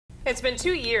It's been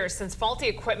 2 years since faulty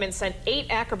equipment sent 8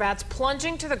 acrobats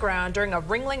plunging to the ground during a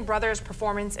Ringling Brothers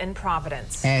performance in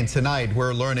Providence. And tonight,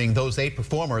 we're learning those 8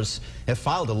 performers have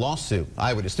filed a lawsuit.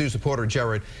 Eyewitness News reporter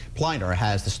Jared Pleiner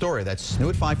has the story. That's new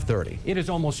at 5:30. It is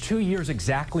almost 2 years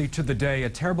exactly to the day a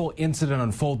terrible incident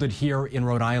unfolded here in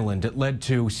Rhode Island. It led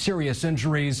to serious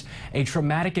injuries, a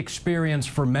traumatic experience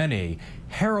for many,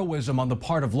 heroism on the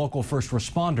part of local first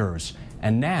responders,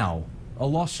 and now a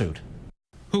lawsuit.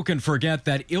 Who can forget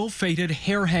that ill-fated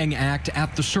hair hang act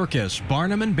at the circus?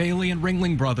 Barnum and Bailey and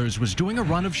Ringling Brothers was doing a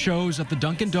run of shows at the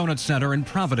Dunkin' Donuts Center in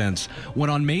Providence when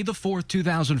on May the 4th,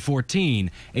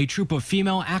 2014, a troupe of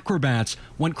female acrobats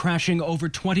went crashing over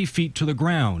 20 feet to the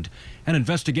ground. An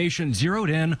investigation zeroed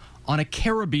in on a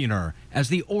carabiner as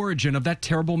the origin of that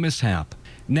terrible mishap.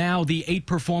 Now, the 8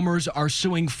 performers are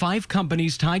suing 5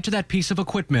 companies tied to that piece of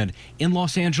equipment in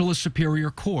Los Angeles Superior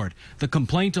Court. The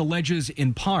complaint alleges,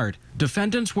 in part,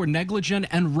 defendants were negligent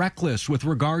and reckless with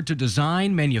regard to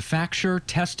design, manufacture,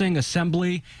 testing,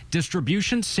 assembly,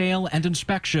 distribution, sale, and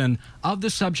inspection of the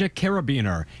subject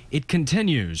carabiner. It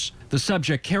continues. The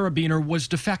subject carabiner was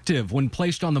defective when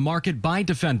placed on the market by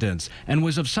defendants and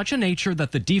was of such a nature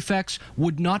that the defects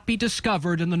would not be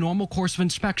discovered in the normal course of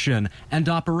inspection and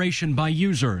operation by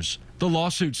users. The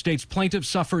lawsuit states plaintiffs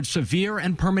suffered severe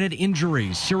and permanent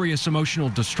injuries, serious emotional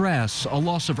distress, a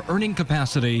loss of earning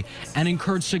capacity, and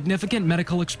incurred significant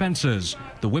medical expenses.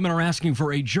 The women are asking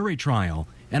for a jury trial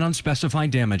and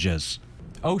unspecified damages.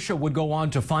 OSHA would go on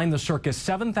to fine the circus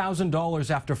 $7,000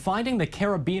 after finding the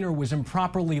carabiner was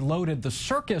improperly loaded. The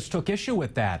circus took issue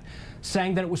with that,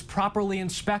 saying that it was properly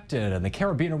inspected and the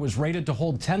carabiner was rated to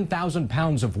hold 10,000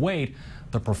 pounds of weight.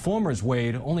 The performers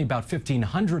weighed only about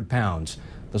 1,500 pounds.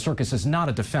 The circus is not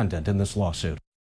a defendant in this lawsuit.